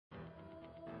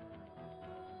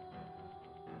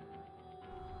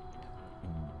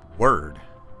Word.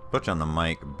 Butch on the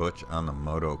mic, Butch on the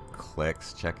moto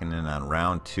clicks. Checking in on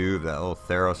round 2 of that little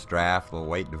Theros draft, little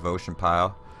white devotion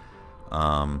pile.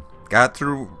 Got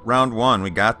through round 1, we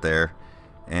got there.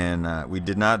 And we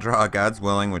did not draw God's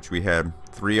Willing, which we had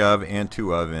 3 of and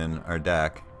 2 of in our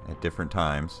deck at different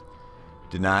times.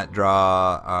 Did not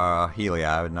draw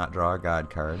Heliod, did not draw a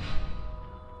God card.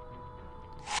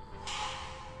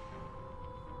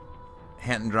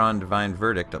 Hadn't drawn Divine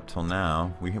Verdict up till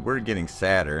now. We're getting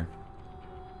sadder.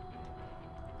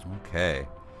 Okay.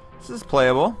 This is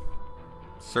playable.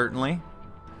 Certainly.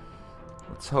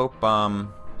 Let's hope,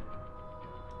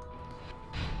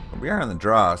 we are on the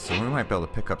draw, so we might be able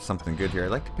to pick up something good here.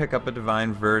 I'd like to pick up a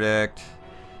Divine Verdict.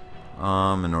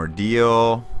 An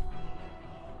Ordeal.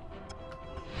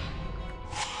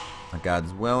 A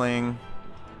God's Willing.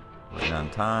 Right on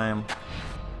time.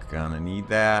 Gonna need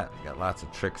that. Got lots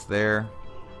of tricks there.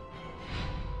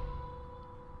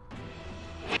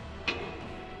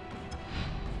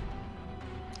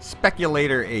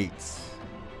 Speculator 8s.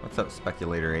 What's up,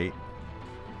 Speculator 8?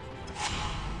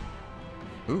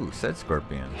 Ooh, said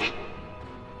Scorpion.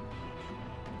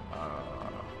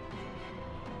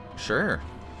 Sure.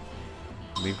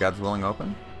 Leave God's Willing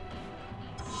open.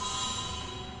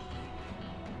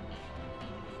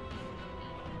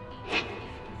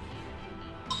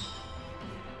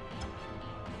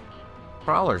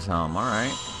 Prowler's Helm,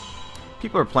 alright.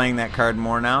 People are playing that card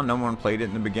more now. No one played it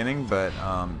in the beginning, but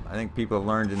I think people have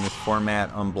learned in this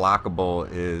format unblockable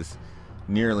is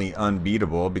nearly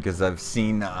unbeatable, because I've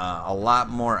seen a lot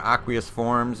more Aqueous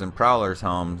Forms and Prowler's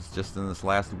Helms just in this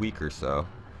last week or so.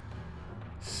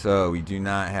 So we do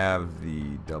not have the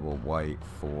double white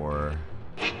for,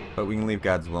 but we can leave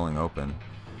God's Willing open.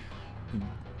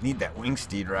 Need that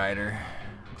Wingsteed Rider.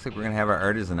 Looks like we're going to have our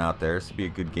Artisan out there. This would be a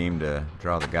good game to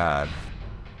draw the God.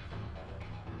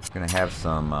 Going to have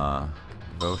some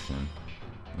devotion.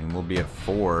 I mean, we'll be at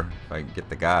 4 if I get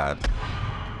the God.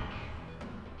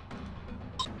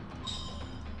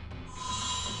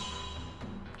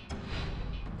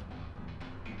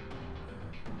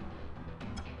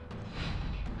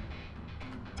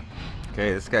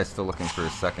 Okay, this guy's still looking for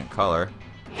his second color.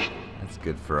 That's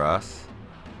good for us.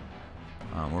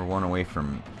 We're 1 away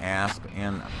from Asp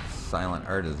and Silent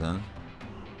Artisan.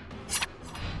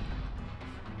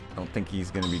 Don't think he's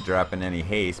going to be dropping any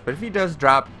haste, but if he does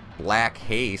drop black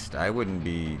haste, I wouldn't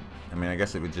be, I mean, I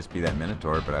guess it would just be that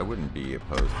Minotaur, but I wouldn't be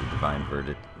opposed to Divine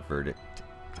Verdict.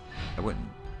 I wouldn't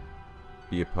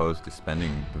be opposed to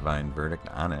spending Divine Verdict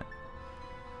on it.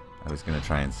 I was going to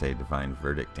try and say Divine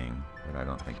Verdicting, but I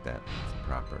don't think that's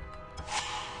proper.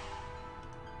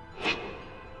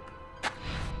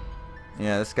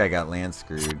 Yeah, this guy got land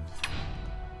screwed.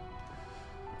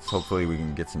 So hopefully we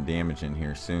can get some damage in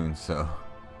here soon, so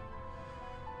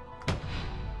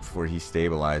before he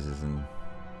stabilizes and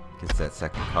gets that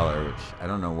second color, which I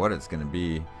don't know what it's going to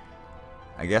be.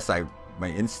 I guess my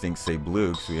instincts say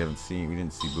blue, because we didn't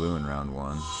see blue in round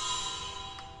 1.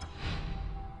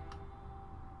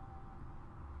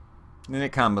 And then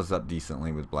it combos up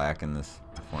decently with black in this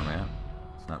format.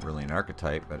 It's not really an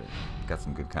archetype, but it's got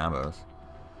some good combos.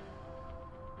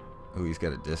 Ooh, he's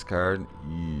got a discard.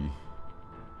 Eee.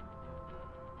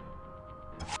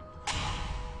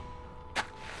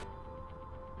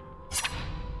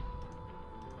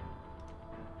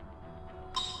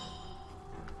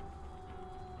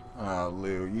 Oh,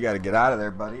 Lou, you gotta get out of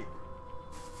there, buddy.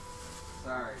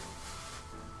 Sorry.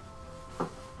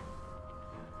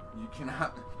 You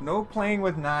cannot. No playing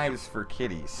with knives for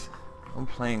kitties. No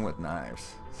playing with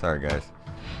knives. Sorry, guys.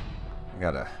 I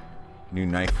got a new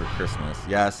knife for Christmas.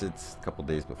 Yes, it's a couple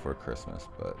days before Christmas,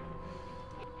 but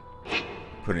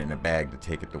put it in a bag to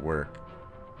take it to work.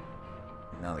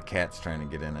 Now the cat's trying to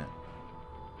get in it.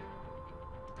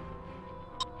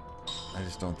 I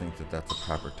just don't think that that's a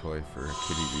proper toy for a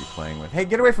kitty to be playing with. Hey,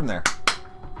 get away from there!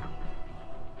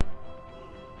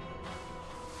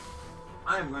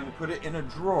 I'm going to put it in a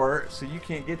drawer so you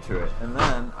can't get to it, and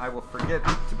then I will forget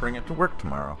to bring it to work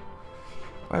tomorrow.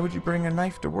 Why would you bring a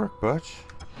knife to work, Butch?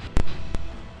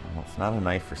 Well, it's not a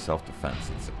knife for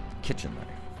self-defense. It's a kitchen knife.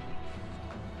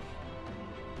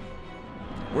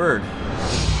 Word.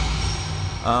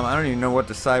 I don't even know what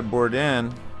to sideboard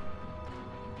in.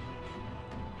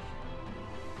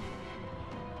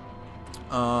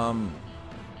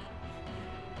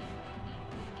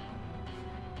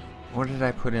 What did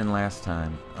I put in last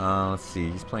time? Let's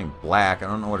see. He's playing black. I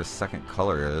don't know what his second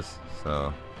color is,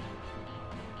 so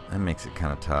that makes it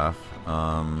kind of tough.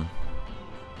 I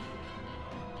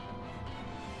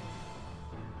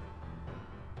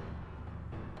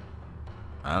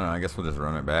don't know. I guess we'll just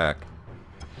run it back.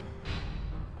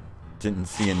 Didn't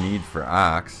see a need for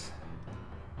Ox.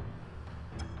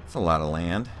 That's a lot of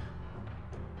land.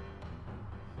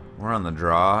 We're on the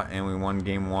draw, and we won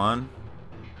game 1.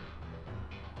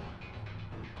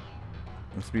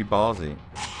 Let's be ballsy.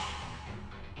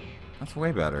 That's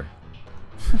way better.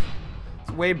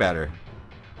 It's way better.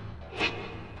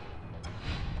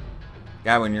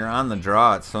 Yeah, when you're on the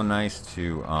draw, it's so nice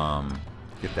to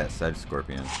get that Sedge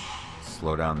Scorpion.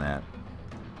 Slow down that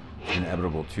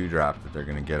inevitable 2-drop that they're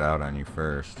going to get out on you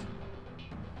first.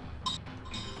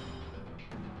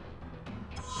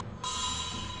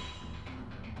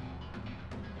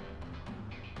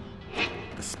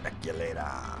 The Speculator.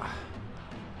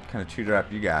 What kind of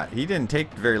 2-drop you got? He didn't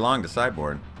take very long to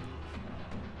sideboard.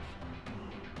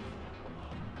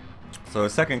 So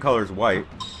his second color is white.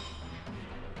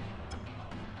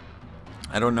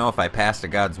 I don't know if I passed a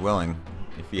God's Willing.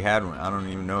 If he had one. I don't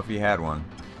even know if he had one.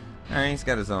 Alright, he's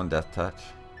got his own Death Touch.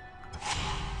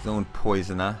 His own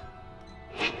Poisoner.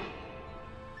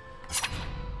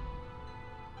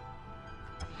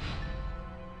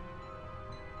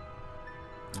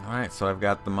 Alright, so I've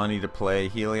got the money to play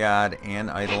Heliod and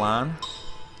Eidolon.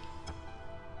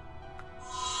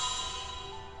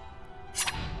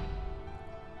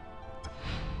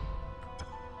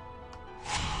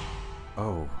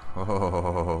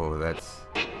 Oh, that's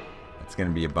gonna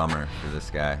be a bummer for this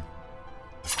guy.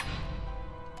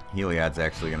 Heliod's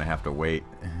actually gonna have to wait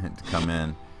to come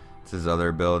in. It's his other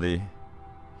ability.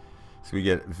 So we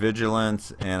get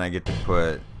Vigilance, and I get to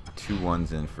put 2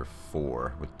 1s in for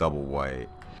 4 with double white,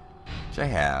 which I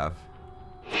have.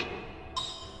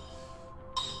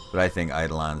 But I think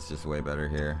Eidolon's just way better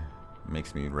here.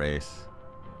 Makes me race.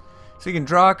 So you can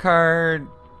draw a card.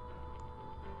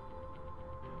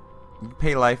 You can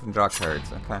pay life and draw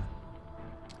cards. Okay.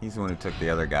 He's the one who took the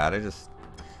other god. I don't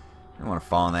want to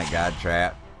fall in that god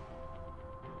trap.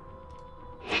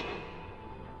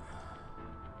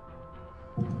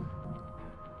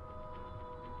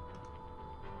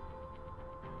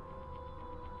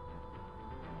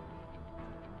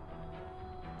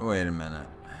 Wait a minute.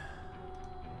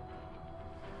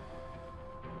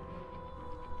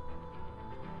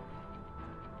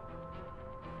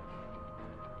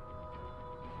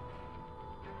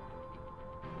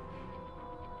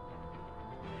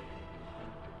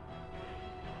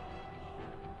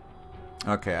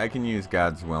 Okay, I can use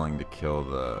God's Willing to kill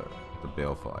the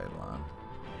Baleful Eidolon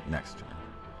next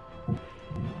turn.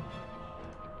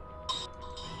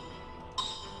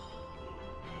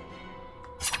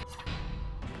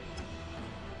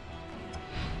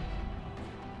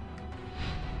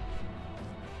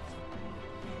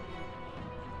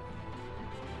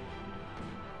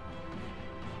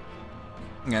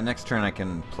 Yeah, next turn I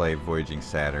can play Voyaging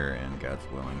Satyr and God's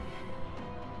Willing.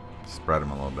 Spread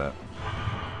them a little bit.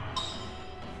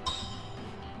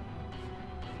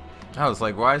 I was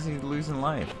like, why is he losing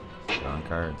life? Drawing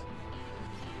cards.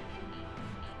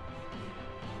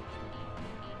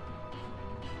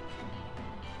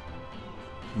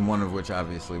 One of which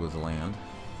obviously was a land.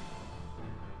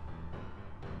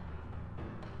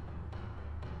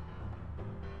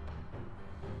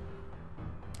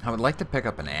 I would like to pick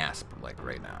up an Asp, like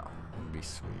right now. It would be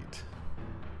sweet.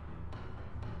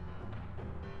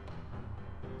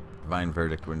 Divine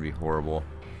Verdict wouldn't be horrible.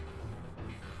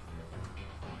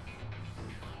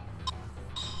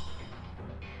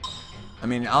 I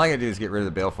mean, all I gotta do is get rid of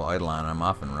the Baleful Eidolon and I'm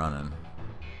off and running.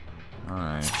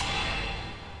 Alright.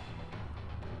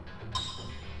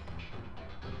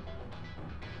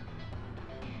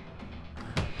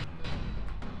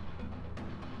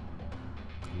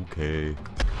 Okay.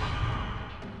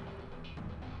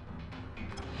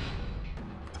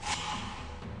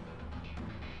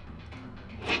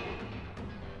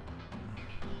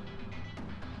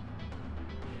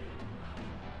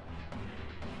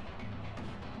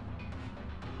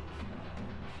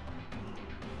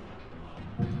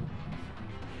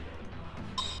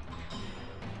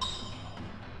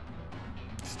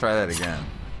 Let's try that again.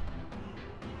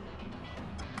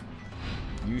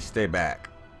 You stay back.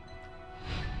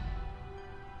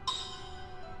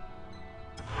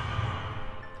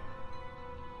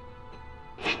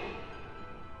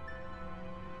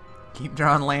 Keep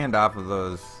drawing land off of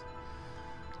those.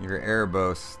 Your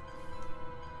Erebos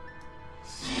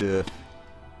stuff.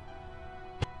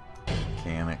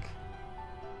 Mechanic.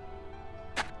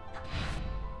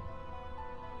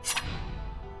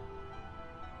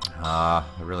 I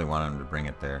really want him to bring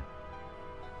it there.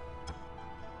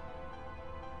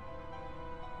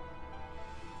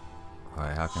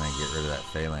 Alright, how can I get rid of that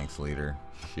Phalanx leader?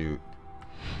 Shoot.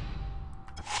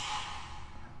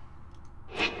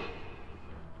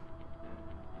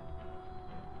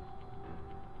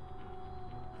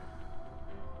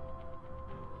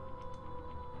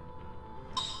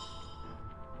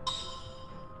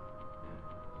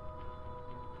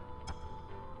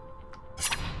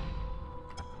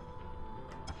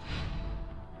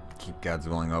 Keep God's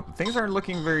Willing open. Things aren't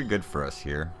looking very good for us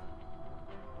here.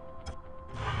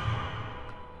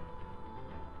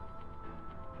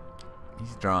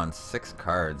 He's drawn 6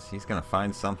 cards. He's going to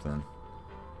find something.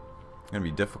 It's going to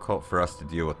be difficult for us to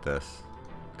deal with this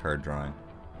card drawing.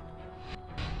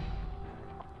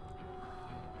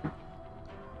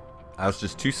 I was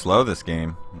just too slow this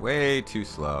game. Way too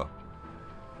slow.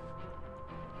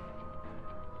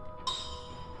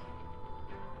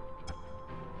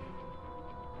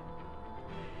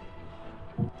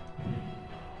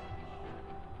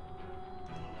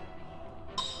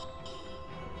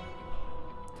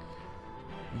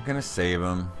 I'm gonna save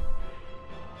him.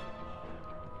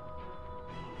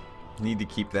 Need to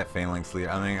keep that Phalanx leader.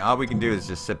 I mean, all we can do is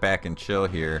just sit back and chill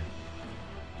here.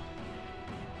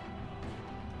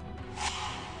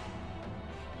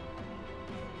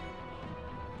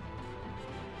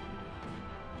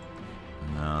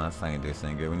 No, that's not gonna do us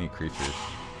any good. We need creatures.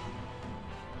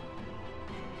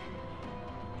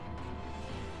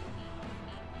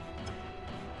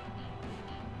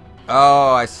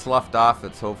 Oh, I sloughed off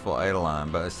its hopeful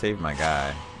Eidolon, but I saved my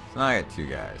guy. So now I got 2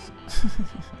 guys.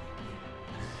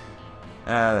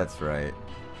 Ah, that's right.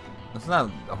 It's not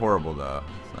horrible though.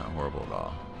 It's not horrible at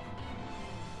all.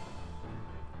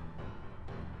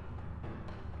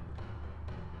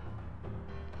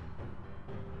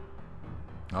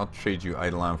 I'll trade you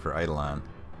Eidolon for Eidolon.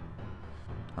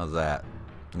 How's that?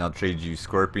 And I'll trade you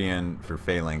Scorpion for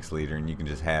Phalanx Leader, and you can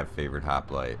just have Favored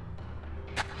Hoplite.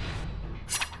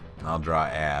 And I'll draw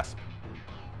Asp.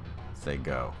 Say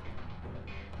go.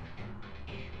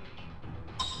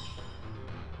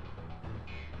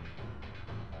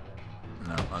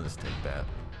 No, I'll just take that.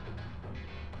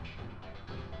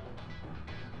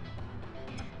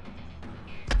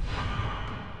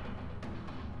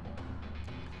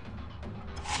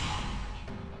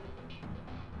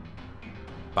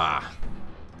 Bah.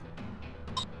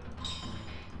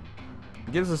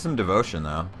 Gives us some devotion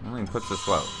though. Only puts us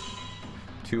what?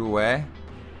 2 away?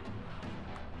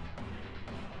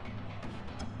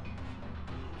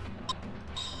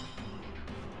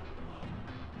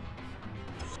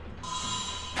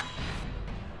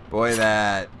 Boy,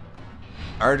 that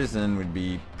Artisan would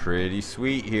be pretty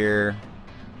sweet here.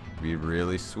 Be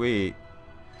really sweet.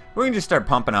 We can just start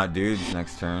pumping out dudes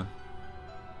next turn.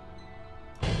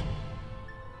 We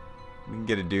can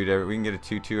get a dude every, we can get a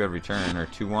 2/2 every turn, or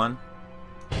 2/1.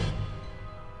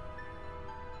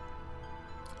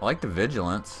 I like the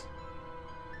Vigilance.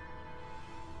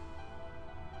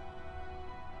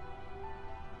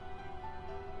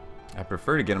 I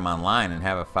prefer to get him online and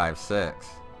have a 5/6.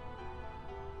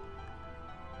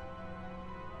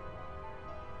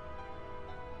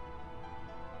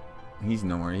 He's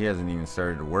nowhere. He hasn't even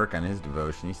started to work on his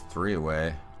devotion. He's 3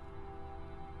 away.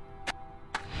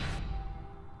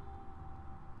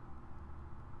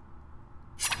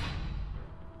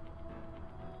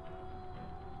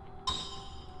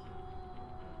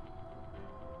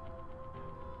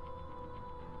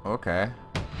 Okay.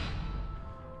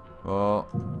 Well,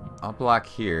 I'll block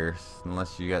here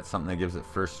unless you got something that gives it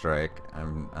first strike.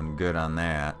 I'm good on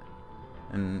that.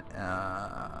 And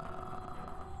I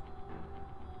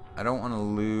don't want to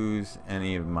lose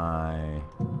any of my...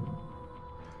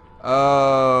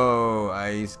 Oh,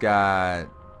 he's got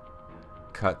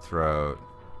Cutthroat,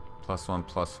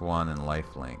 +1/+1, and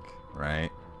Lifelink,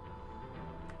 right?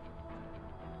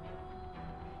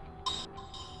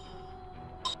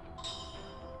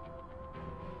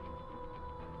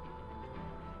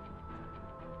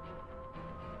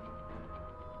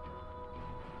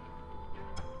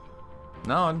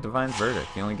 No, Divine's Verdict.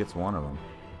 He only gets 1 of them.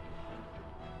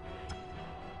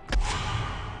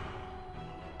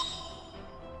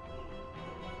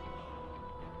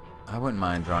 I wouldn't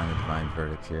mind drawing a Divine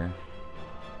Verdict here.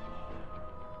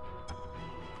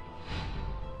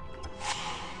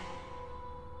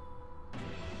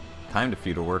 Time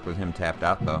Defeat will work with him tapped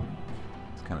out though.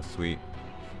 It's kind of sweet.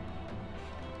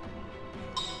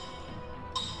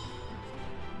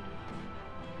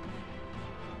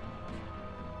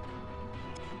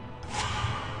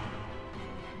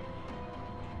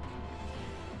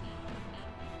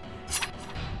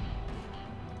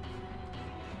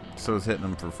 So it's hitting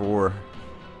him for 4.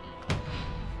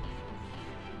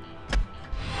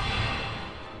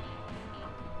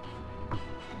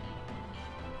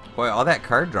 Boy, all that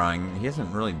card drawing, he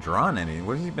hasn't really drawn any.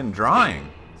 What has he been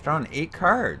drawing? He's drawn 8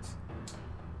 cards.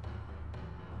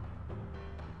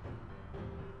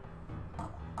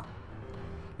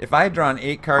 If I had drawn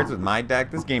 8 cards with my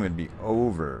deck, this game would be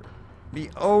over.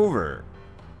 Be over.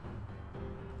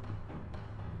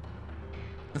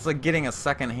 It's like getting a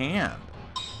second hand.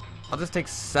 I'll just take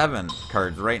 7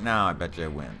 cards right now. I bet you I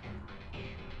win.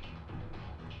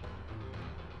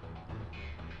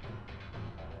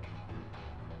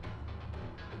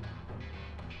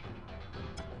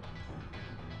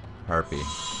 Harpy.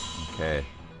 Okay.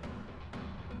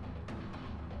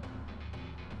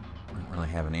 I don't really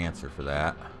have an answer for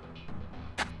that.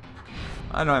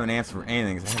 I don't have an answer for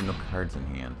anything because I have no cards in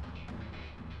hand.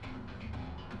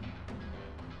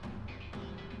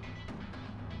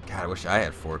 God, I wish I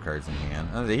had 4 cards in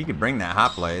hand. He could bring that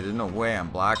Hoplite. There's no way I'm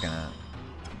blocking it.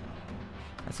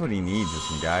 That's what he needs, is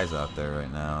some guys out there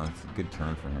right now. It's a good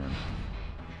turn for him.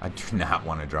 I do not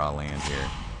want to draw a land here.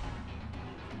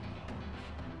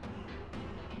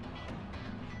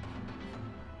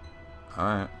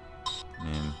 Alright. I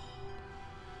mean...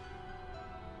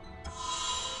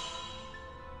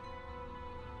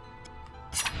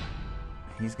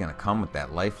 he's gonna come with that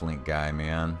lifelink guy,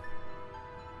 man.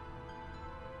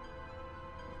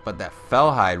 But that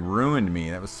Fellhide ruined me.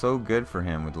 That was so good for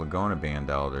him with Laguna Band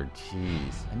Elder.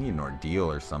 Jeez. I need an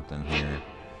Ordeal or something here.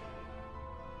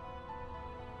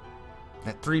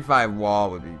 That 3/5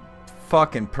 wall would be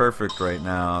fucking perfect right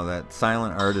now. That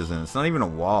Silent Artisan. It's not even a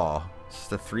wall. It's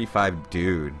just a 3/5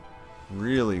 dude.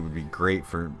 Really would be great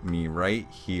for me right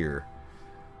here.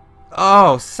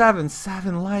 Oh,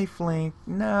 7/7 lifelink.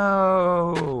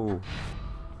 No.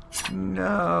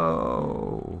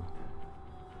 No.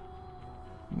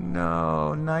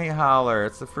 No. Night Howler.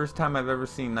 It's the first time I've ever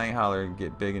seen Night Howler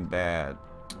get big and bad.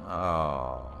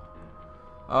 Oh.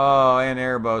 Oh, and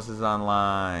Erebos is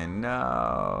online.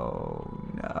 No.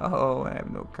 No. I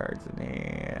have no cards in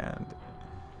hand.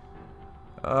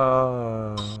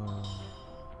 Oh.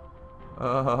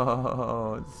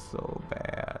 Oh, it's so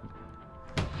bad.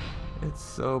 It's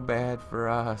so bad for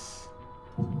us.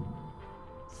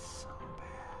 So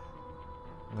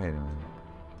bad. Wait a minute.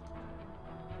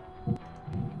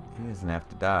 He doesn't have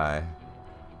to die.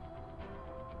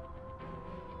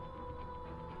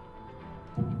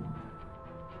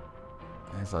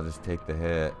 I guess I'll just take the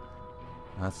hit.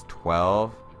 That's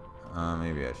 12.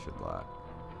 Maybe I should block.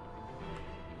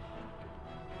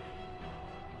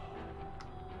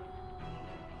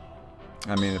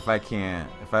 I mean, if I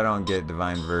don't get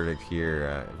Divine Verdict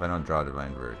here, if I don't draw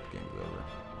Divine Verdict, game's over.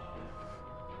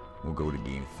 We'll go to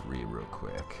game 3 real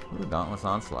quick. Ooh, Dauntless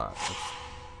Onslaught.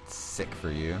 That's sick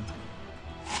for you.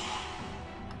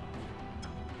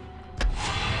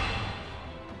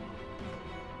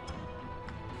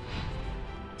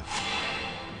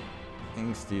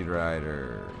 Inksteed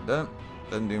Rider.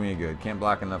 Doesn't do me good. Can't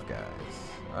block enough guys.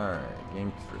 Alright,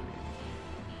 game 3.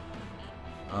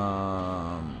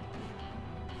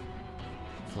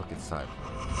 Let's look at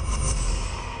sideboard.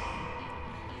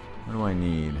 What do I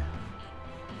need?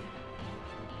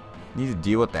 I need to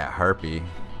deal with that Harpy.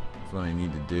 That's what I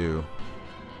need to do.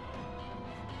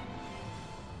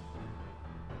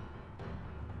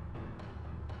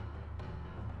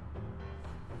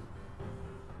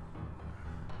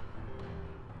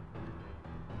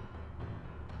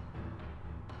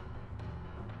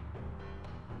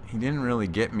 He didn't really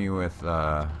get me with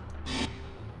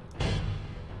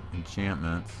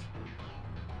enchantments.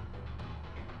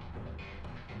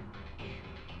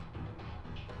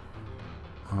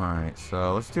 Alright,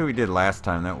 so let's do what we did last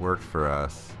time. That worked for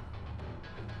us.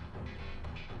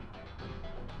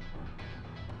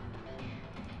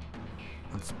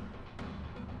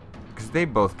 Because they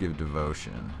both give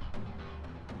devotion.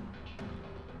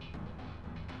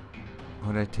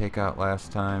 What did I take out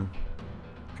last time?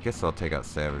 I guess I'll take out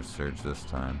Savage Surge this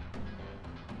time.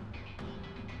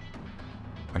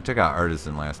 I took out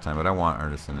Artisan last time, but I want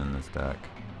Artisan in this deck.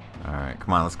 Alright,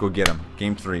 come on, let's go get him.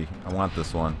 Game 3. I want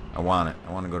this one. I want it.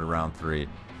 I want to go to round 3.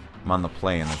 I'm on the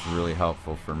play, and that's really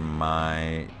helpful for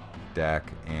my deck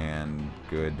and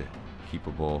good,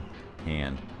 keepable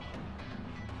hand.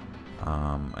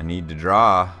 I need to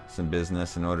draw some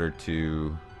business in order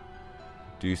to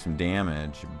do some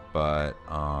damage, but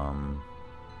I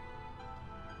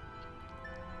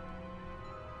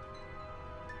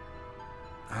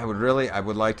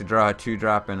would like to draw a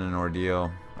 2-drop in an Ordeal.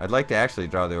 I'd like to actually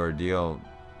draw the Ordeal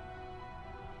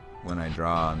when I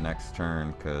draw next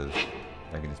turn, because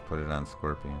I can just put it on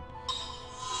Scorpion.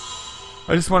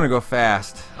 I just want to go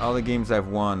fast. All the games I've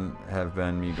won have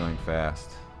been me going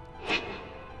fast.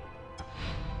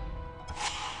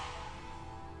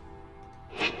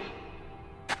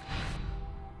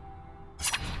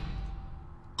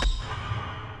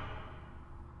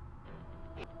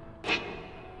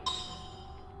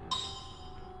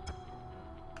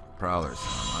 Prowler's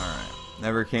alright.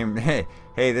 Never came. Hey,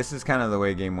 this is kind of the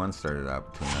way game 1 started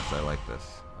out between us. I like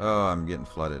this. Oh, I'm getting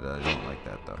flooded. I don't like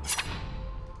that though.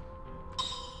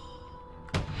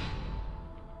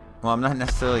 Well, I'm not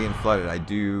necessarily getting flooded. I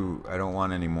don't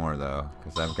want any more though,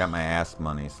 because I've got my ass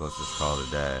money. So let's just call it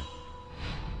a day.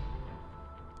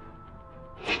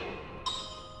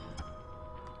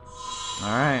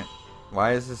 Alright.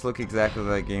 Why does this look exactly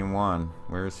like game 1?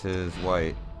 Where's his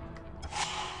white?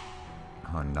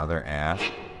 Oh, another ass.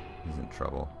 He's in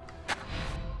trouble.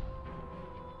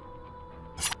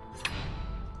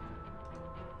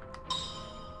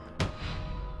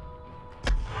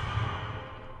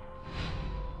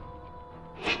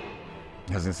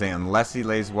 I was gonna say, unless he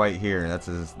lays white here,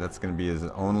 that's gonna be his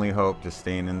only hope to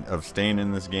staying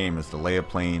in this game, is to lay a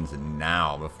plains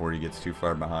now before he gets too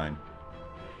far behind.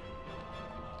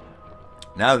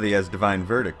 Now that he has Divine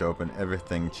Verdict open,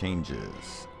 everything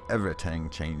changes. Everything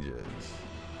changes.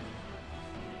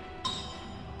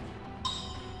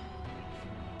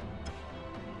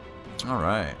 All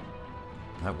right,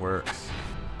 that works.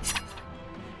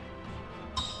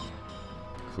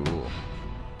 Cool.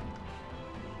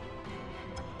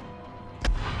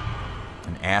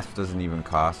 An asp doesn't even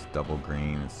cost double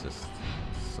green. It's just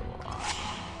so awesome.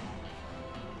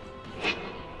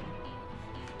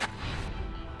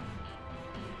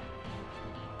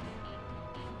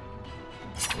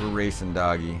 We're racing,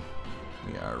 doggy.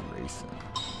 We are racing.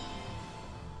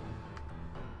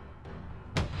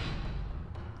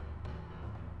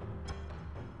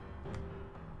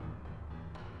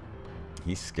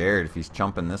 He's scared if he's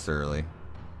chumping this early.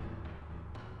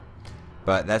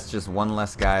 But that's just one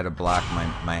less guy to block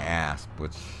my asp,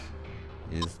 which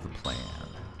is the plan.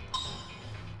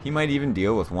 He might even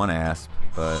deal with one asp,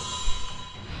 but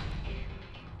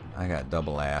I got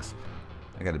double asp.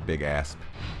 I got a big asp.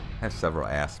 I have several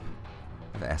asp.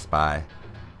 I have aspi.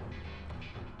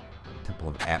 Temple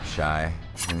of Apshai.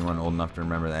 Anyone old enough to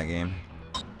remember that game?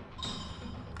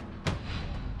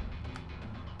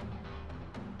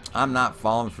 I'm not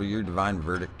falling for your Divine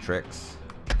Verdict tricks.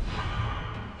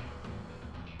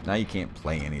 Now you can't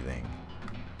play anything.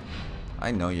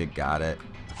 I know you got it.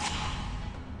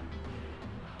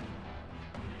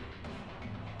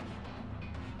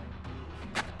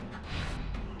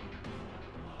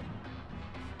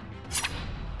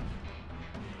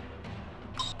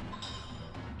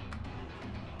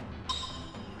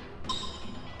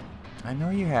 I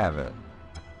know you have it.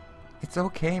 It's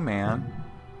okay, man.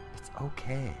 It's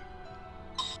okay.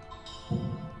 I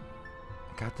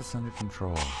got this under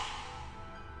control.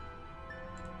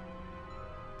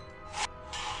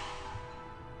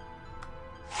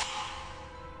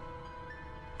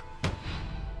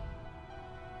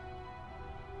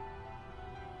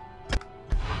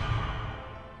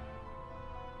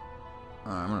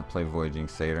 I'm gonna play Voyaging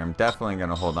Satyr. I'm definitely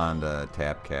gonna hold on to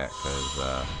Tap Cat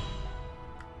because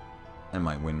that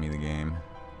might win me the game.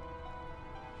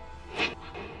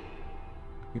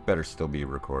 We better still be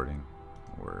recording.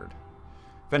 Word.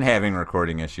 Been having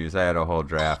recording issues. I had a whole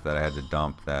draft that I had to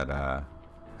dump. That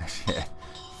actually had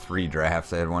 3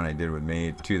 drafts. I had one I did with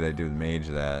Mage, 2 that I did with Mage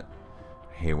that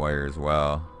haywire as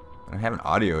well. I'm having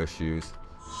audio issues.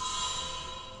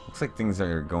 Looks like things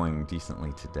are going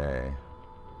decently today.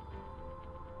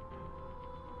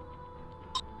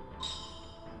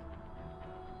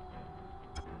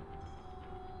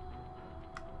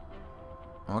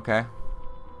 Okay.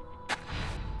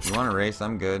 You want to race?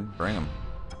 I'm good. Bring them.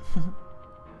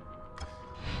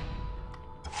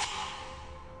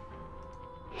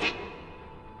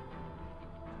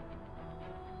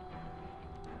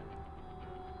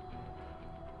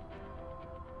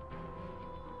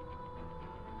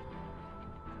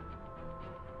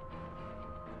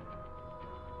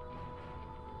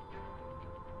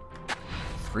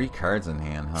 Three cards in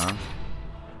hand, huh?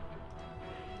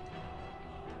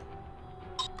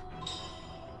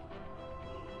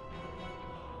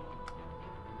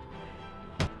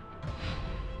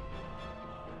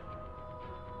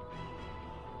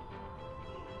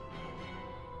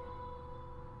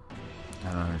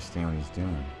 I don't understand what he's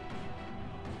doing.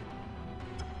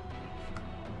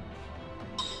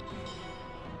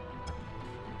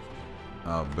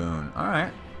 Oh, Boone.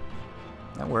 Alright.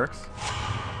 That works.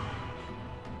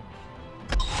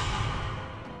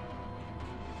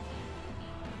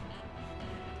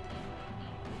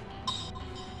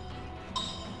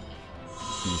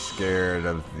 He's scared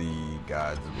of the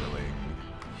gods willing.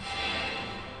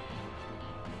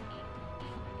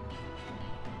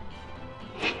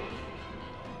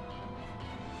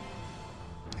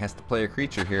 Has to play a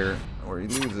creature here or he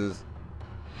loses.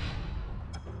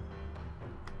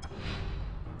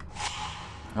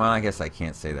 Well, I guess I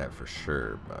can't say that for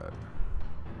sure, but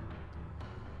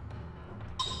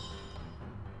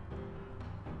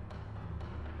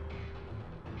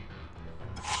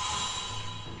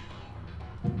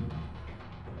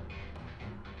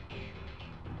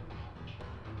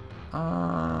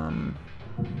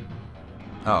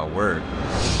oh, word.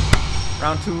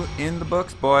 Round 2 in the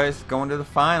books, boys. Going to the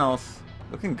finals.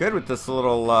 Looking good with this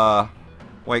little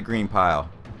white-green pile.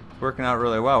 It's working out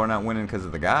really well. We're not winning because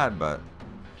of the god, but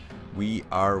we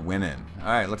are winning.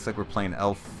 Alright, looks like we're playing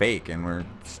Elf Fake, and we're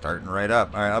starting right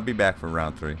up. Alright, I'll be back for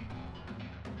round 3.